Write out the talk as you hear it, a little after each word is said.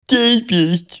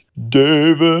David.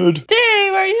 David.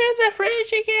 Dave, are you in the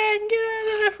fridge again? Get out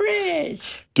of the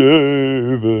fridge.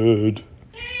 David.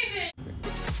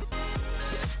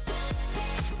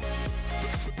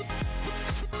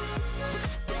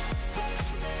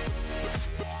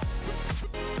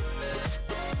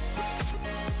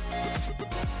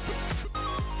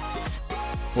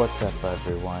 What's up,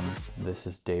 everyone? This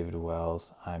is David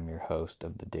Wells. I'm your host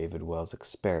of the David Wells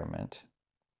Experiment.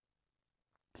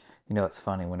 You know, it's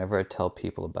funny, whenever I tell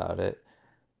people about it,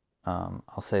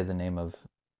 I'll say the name of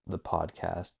the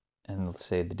podcast and they'll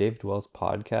say the David Wells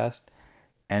Podcast.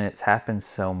 And it's happened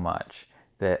so much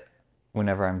that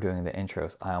whenever I'm doing the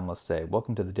intros, I almost say,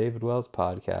 Welcome to the David Wells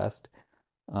Podcast.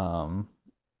 Um,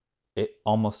 it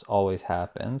almost always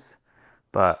happens,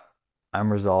 but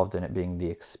I'm resolved in it being the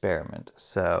experiment.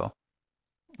 So,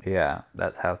 yeah,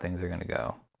 that's how things are going to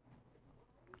go.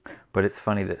 But it's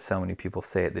funny that so many people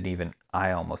say it that even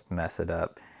I almost mess it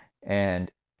up.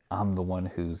 And I'm the one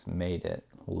who's made it.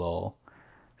 Lol.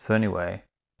 So, anyway,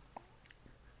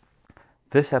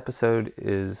 this episode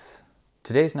is.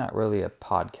 Today's not really a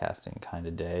podcasting kind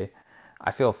of day.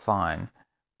 I feel fine,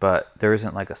 but there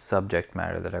isn't like a subject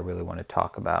matter that I really want to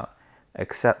talk about,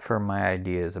 except for my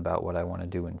ideas about what I want to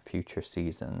do in future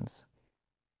seasons.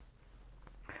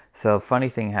 So, a funny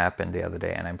thing happened the other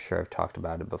day, and I'm sure I've talked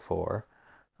about it before.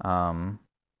 Um,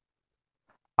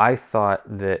 I thought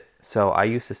that, so I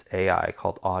use this AI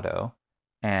called Auto,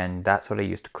 and that's what I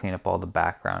use to clean up all the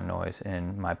background noise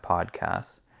in my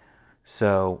podcasts.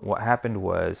 So, what happened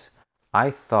was,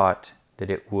 I thought that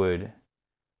it would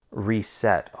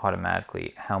reset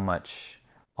automatically how much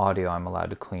audio I'm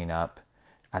allowed to clean up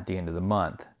at the end of the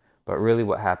month. But really,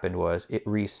 what happened was it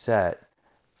reset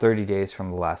 30 days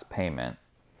from the last payment.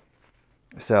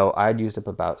 So I'd used up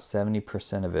about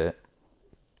 70% of it,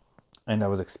 and I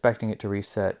was expecting it to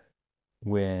reset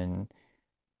when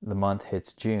the month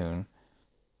hits June,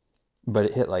 but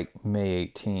it hit like May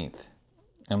 18th.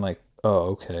 I'm like, oh,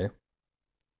 okay.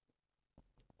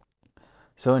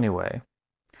 So, anyway,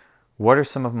 what are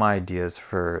some of my ideas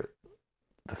for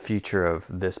the future of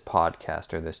this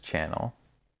podcast or this channel?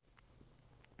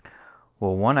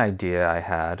 Well, one idea I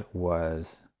had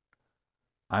was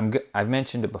I've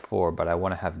mentioned it before, but I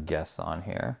want to have guests on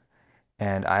here.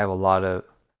 And I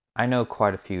know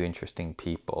quite a few interesting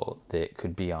people that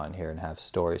could be on here and have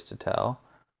stories to tell.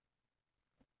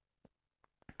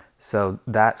 So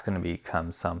that's going to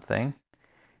become something.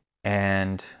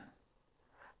 And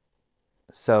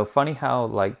so funny how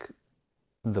like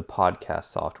the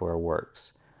podcast software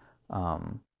works.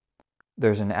 Um,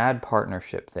 there's an ad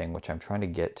partnership thing which I'm trying to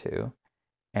get to,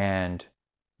 and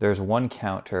there's one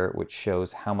counter which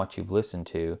shows how much you've listened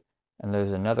to, and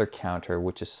there's another counter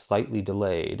which is slightly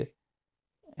delayed,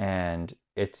 and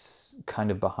it's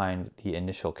kind of behind the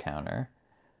initial counter.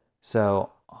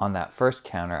 So on that first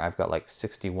counter, I've got like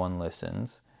 61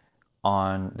 listens.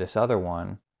 On this other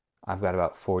one, I've got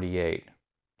about 48.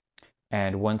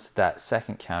 And once that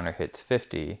second counter hits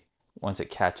 50, once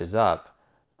it catches up,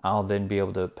 I'll then be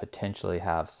able to potentially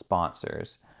have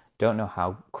sponsors. Don't know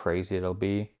how crazy it'll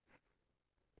be,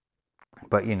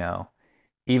 but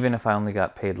even if I only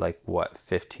got paid like what,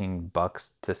 $15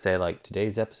 to say like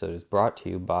today's episode is brought to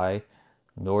you by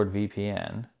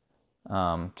NordVPN,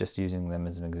 just using them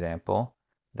as an example,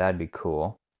 that'd be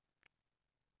cool.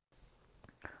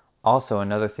 Also,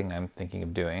 another thing I'm thinking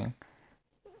of doing,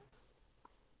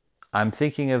 I'm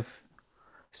thinking of,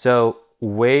 so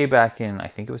way back in, I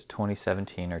think it was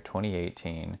 2017 or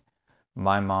 2018,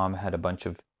 my mom had a bunch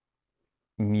of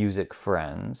music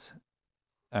friends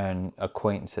and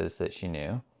acquaintances that she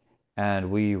knew,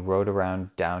 and we rode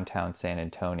around downtown San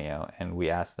Antonio and we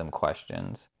asked them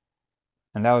questions.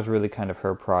 And that was really kind of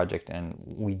her project, and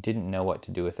we didn't know what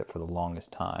to do with it for the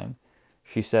longest time.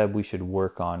 She said we should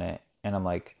work on it, and I'm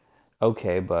like,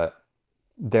 okay, but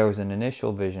there was an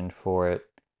initial vision for it,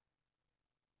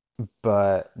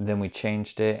 but then we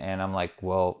changed it, and I'm like,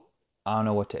 well, I don't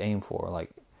know what to aim for. Like,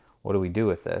 what do we do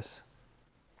with this?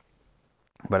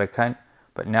 But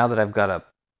but now that I've got a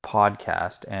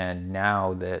podcast, and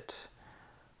now that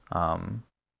um,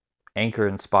 Anchor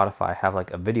and Spotify have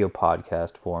like a video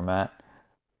podcast format,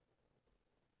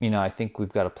 I think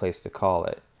we've got a place to call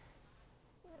it.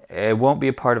 It won't be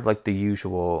a part of like the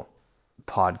usual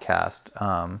podcast.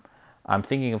 I'm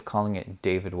thinking of calling it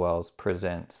David Wells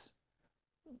Presents,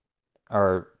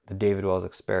 or the David Wells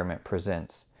Experiment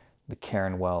Presents the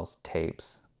Karen Wells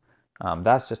Tapes.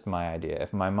 That's just my idea.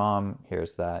 If my mom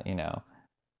hears that,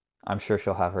 I'm sure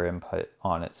she'll have her input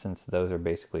on it since those are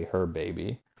basically her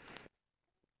baby.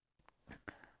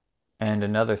 And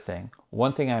another thing,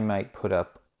 one thing I might put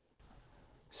up.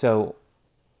 So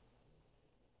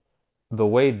the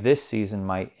way this season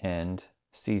might end,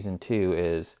 season 2,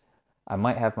 is I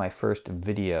might have my first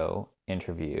video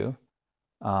interview.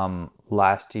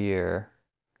 Last year,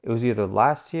 it was either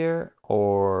last year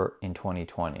or in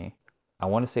 2020. I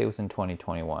want to say it was in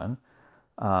 2021.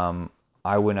 Um,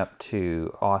 I went up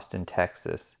to Austin,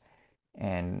 Texas,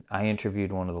 and I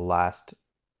interviewed one of the last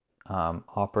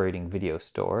operating video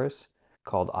stores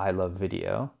called I Love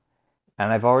Video.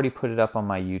 And I've already put it up on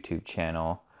my YouTube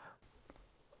channel,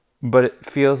 but it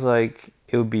feels like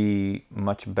it would be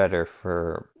much better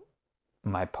for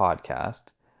my podcast.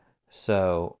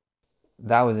 So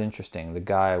that was interesting. The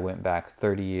guy went back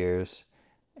 30 years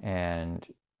and,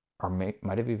 or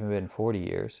might have even been 40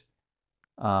 years.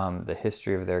 The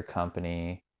history of their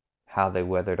company, how they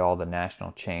weathered all the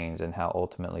national chains, and how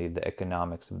ultimately the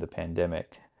economics of the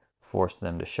pandemic forced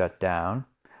them to shut down.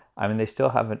 I mean, they still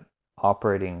have an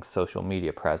operating social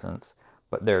media presence,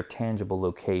 but their tangible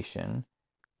location,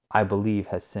 I believe,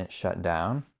 has since shut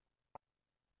down.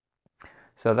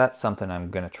 So that's something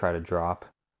I'm going to try to drop.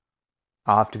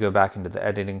 I'll have to go back into the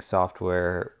editing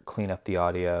software, clean up the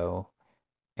audio,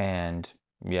 and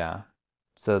yeah.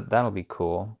 So that'll be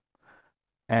cool.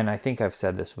 And I think I've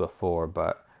said this before,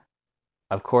 but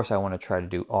of course I want to try to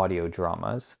do audio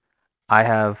dramas. I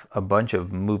have a bunch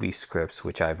of movie scripts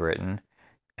which I've written,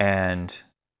 and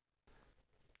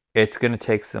it's going to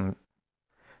take some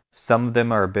of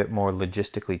them are a bit more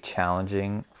logistically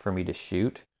challenging for me to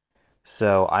shoot.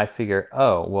 So I figure,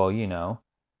 oh, well,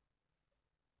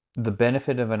 the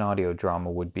benefit of an audio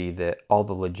drama would be that all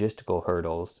the logistical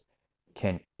hurdles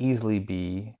can easily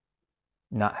be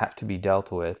not have to be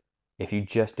dealt with if you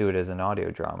just do it as an audio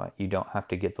drama. You don't have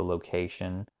to get the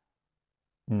location.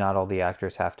 Not all the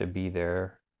actors have to be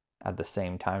there at the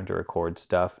same time to record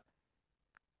stuff.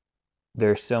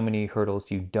 There's so many hurdles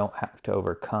you don't have to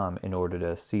overcome in order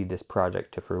to see this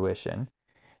project to fruition.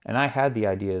 And I had the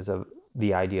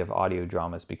idea of audio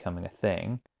dramas becoming a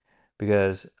thing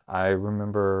because I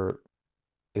remember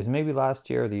it was maybe last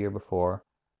year or the year before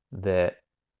that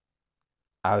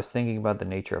I was thinking about the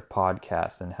nature of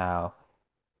podcasts and how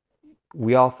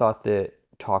we all thought that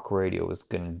talk radio was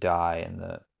going to die in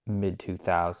the mid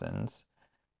 2000s,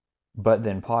 but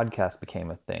then podcasts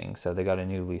became a thing, so they got a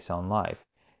new lease on life.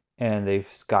 And they've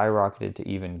skyrocketed to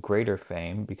even greater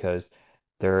fame because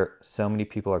so many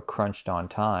people are crunched on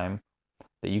time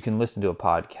that you can listen to a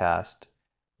podcast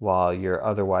while you're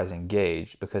otherwise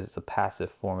engaged because it's a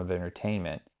passive form of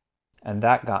entertainment. And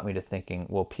that got me to thinking,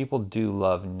 well, people do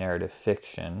love narrative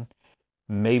fiction.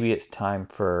 Maybe it's time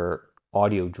for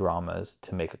audio dramas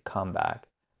to make a comeback.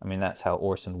 I mean, that's how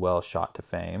Orson Welles shot to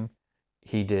fame.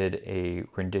 He did a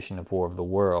rendition of War of the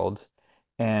Worlds,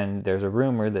 and there's a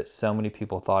rumor that so many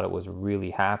people thought it was really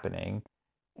happening,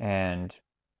 and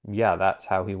yeah, that's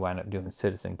how he wound up doing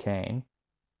Citizen Kane.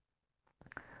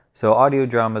 So audio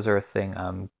dramas are a thing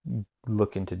I'm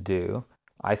looking to do.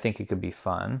 I think it could be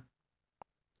fun.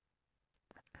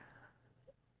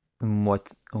 What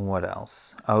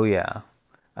else? Oh yeah.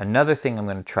 Another thing I'm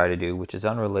going to try to do, which is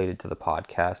unrelated to the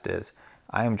podcast, is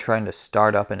I am trying to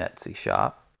start up an Etsy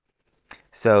shop.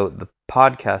 So the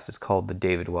podcast is called The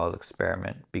David Wells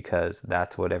Experiment because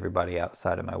that's what everybody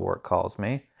outside of my work calls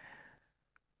me.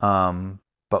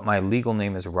 But my legal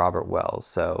name is Robert Wells.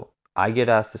 So I get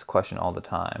asked this question all the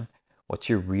time. What's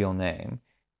your real name?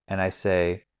 And I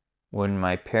say, when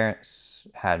my parents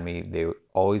had me, they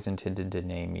always intended to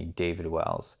name me David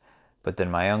Wells. But then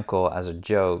my uncle, as a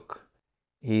joke,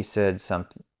 he said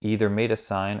something, either made a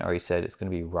sign or he said it's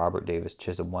going to be Robert Davis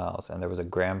Chisholm Wells. And there was a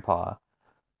grandpa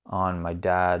on my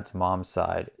dad's mom's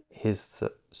side. His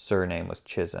surname was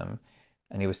Chisholm.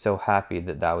 And he was so happy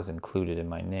that that was included in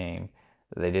my name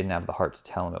that they didn't have the heart to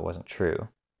tell him it wasn't true.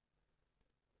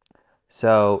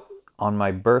 So on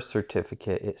my birth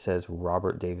certificate, it says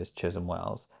Robert Davis Chisholm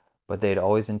Wells. But they had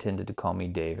always intended to call me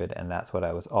David, and that's what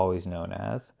I was always known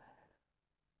as.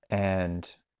 And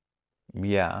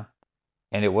yeah,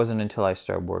 and it wasn't until I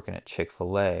started working at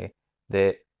Chick-fil-A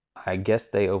that I guess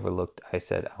they overlooked. I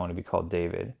said, I want to be called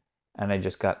David. And I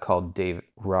just got called David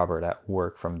Robert at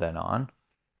work from then on.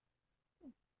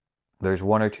 There's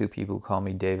one or two people who call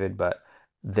me David, but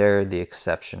they're the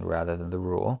exception rather than the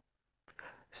rule.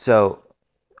 So,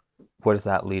 what does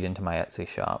that lead into my Etsy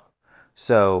shop?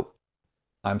 So,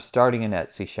 I'm starting an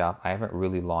Etsy shop. I haven't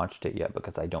really launched it yet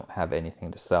because I don't have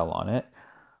anything to sell on it.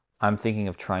 I'm thinking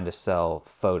of trying to sell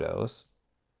photos.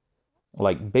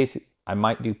 Like basic, I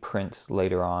might do prints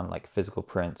later on, like physical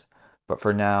prints, but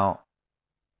for now,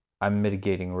 I'm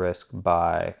mitigating risk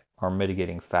by, or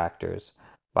mitigating factors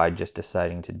by just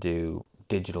deciding to do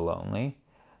digital only.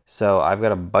 So I've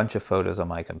got a bunch of photos on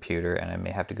my computer and I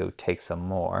may have to go take some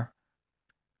more.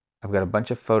 I've got a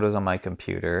bunch of photos on my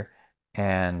computer,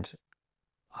 and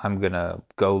I'm gonna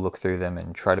go look through them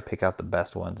and try to pick out the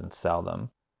best ones and sell them.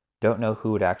 Don't know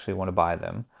who would actually want to buy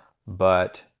them,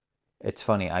 but it's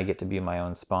funny, I get to be my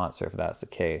own sponsor if that's the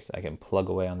case. I can plug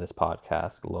away on this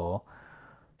podcast, lol.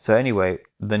 So anyway,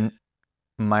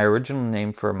 my original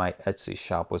name for my Etsy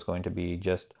shop was going to be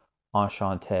just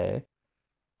Enchanté.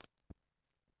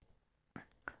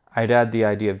 I'd had the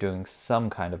idea of doing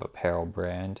some kind of apparel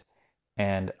brand,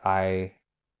 and I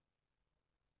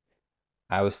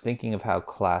was thinking of how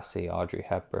classy Audrey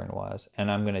Hepburn was,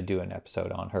 and I'm going to do an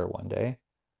episode on her one day.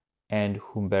 And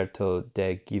Humberto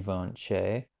de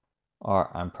Givenchy,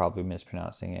 or I'm probably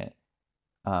mispronouncing it.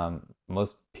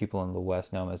 Most people in the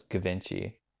West know him as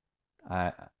Givenchy.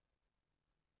 I,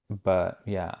 but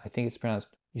yeah, I think it's pronounced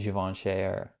Givenchy,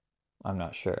 or I'm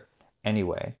not sure.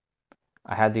 Anyway,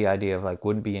 I had the idea of like,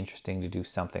 wouldn't it be interesting to do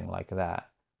something like that?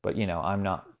 But I'm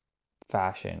not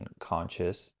fashion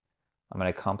conscious. I'm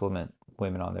going to compliment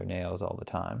women on their nails all the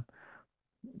time.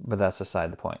 But that's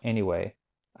aside the point. Anyway,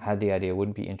 I had the idea it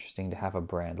wouldn't be interesting to have a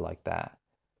brand like that.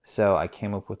 So I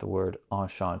came up with the word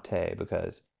enchanté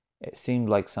because it seemed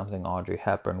like something Audrey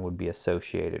Hepburn would be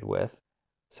associated with.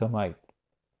 So I'm like,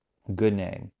 good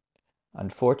name.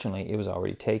 Unfortunately, it was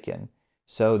already taken.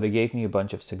 So they gave me a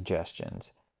bunch of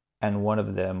suggestions. And one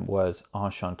of them was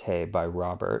Enchanté by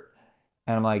Robert.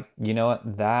 And I'm like, you know what?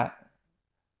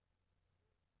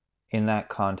 In that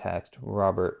context,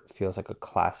 Robert feels like a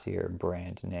classier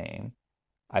brand name.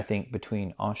 I think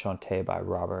between Enchanté by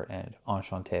Robert and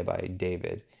Enchanté by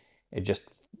David, it just,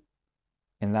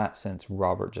 in that sense,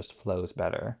 Robert just flows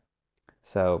better.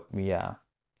 So, yeah,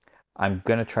 I'm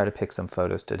going to try to pick some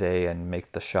photos today and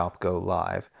make the shop go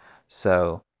live.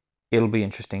 So, it'll be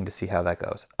interesting to see how that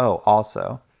goes. Oh,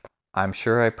 also, I'm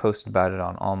sure I posted about it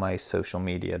on all my social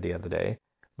media the other day,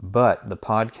 but the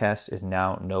podcast is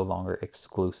now no longer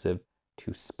exclusive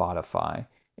to Spotify.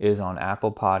 It is on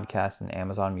Apple Podcasts and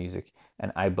Amazon Music,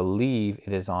 and I believe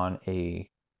it is on a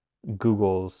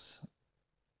Google's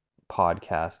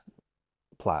podcast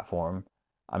platform.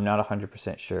 I'm not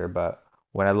 100% sure, but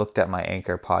when I looked at my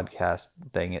Anchor podcast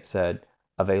thing, it said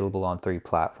available on 3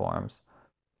 platforms.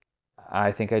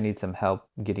 I think I need some help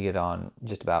getting it on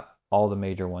just about all the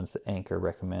major ones that Anchor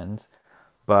recommends.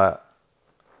 But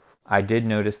I did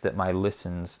notice that my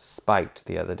listens spiked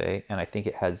the other day, and I think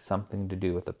it had something to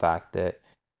do with the fact that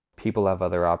people have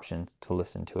other options to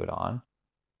listen to it on.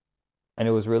 And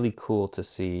it was really cool to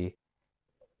see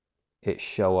it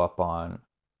show up on,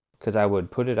 because I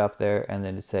would put it up there and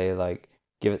then say, like,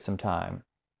 give it some time.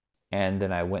 And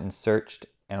then I went and searched,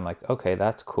 and I'm like, okay,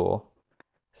 that's cool.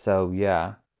 So,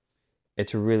 yeah,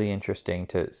 it's really interesting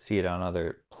to see it on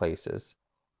other places.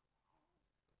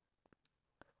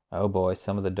 Oh boy,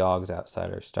 some of the dogs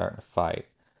outside are starting to fight.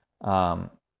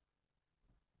 Um,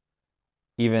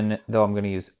 Even though I'm going to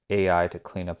use AI to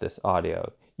clean up this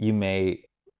audio, you may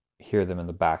hear them in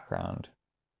the background.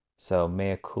 So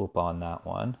mea culpa on that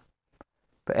one.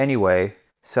 But anyway,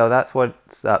 so that's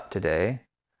what's up today.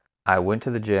 I went to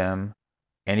the gym,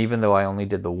 and even though I only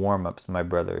did the warm-ups my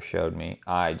brother showed me,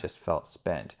 I just felt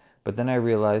spent. But then I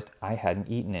realized I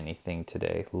hadn't eaten anything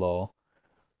today, lol.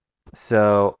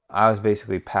 So I was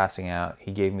basically passing out.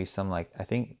 He gave me some, like, I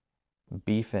think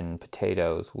beef and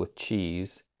potatoes with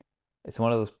cheese. It's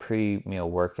one of those pre-meal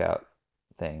workout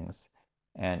things,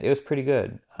 and it was pretty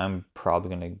good. I'm probably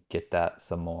gonna get that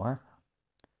some more.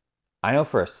 I know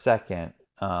for a second,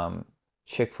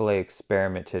 Chick-fil-A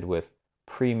experimented with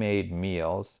pre-made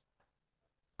meals.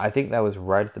 I think that was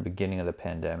right at the beginning of the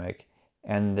pandemic,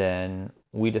 and then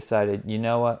we decided, you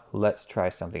know what, let's try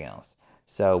something else.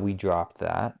 So we dropped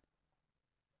that.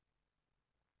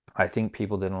 I think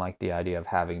people didn't like the idea of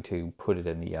having to put it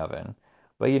in the oven.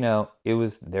 But it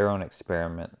was their own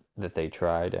experiment that they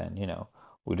tried, and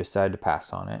we decided to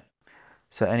pass on it.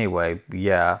 So anyway,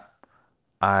 yeah,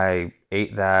 I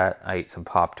ate that. I ate some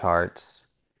Pop Tarts,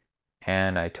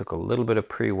 and I took a little bit of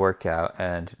pre-workout,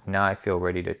 and now I feel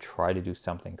ready to try to do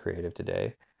something creative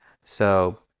today.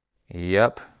 So,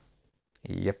 yep,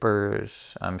 yippers.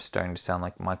 I'm starting to sound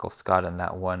like Michael Scott in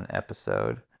that one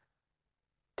episode.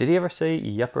 Did he ever say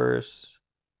yippers?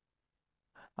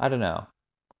 I don't know.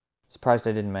 Surprised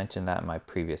I didn't mention that in my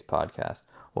previous podcast.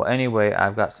 Well, anyway,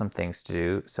 I've got some things to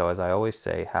do. So, as I always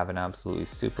say, have an absolutely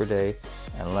super day,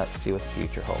 and let's see what the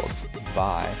future holds.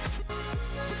 Bye.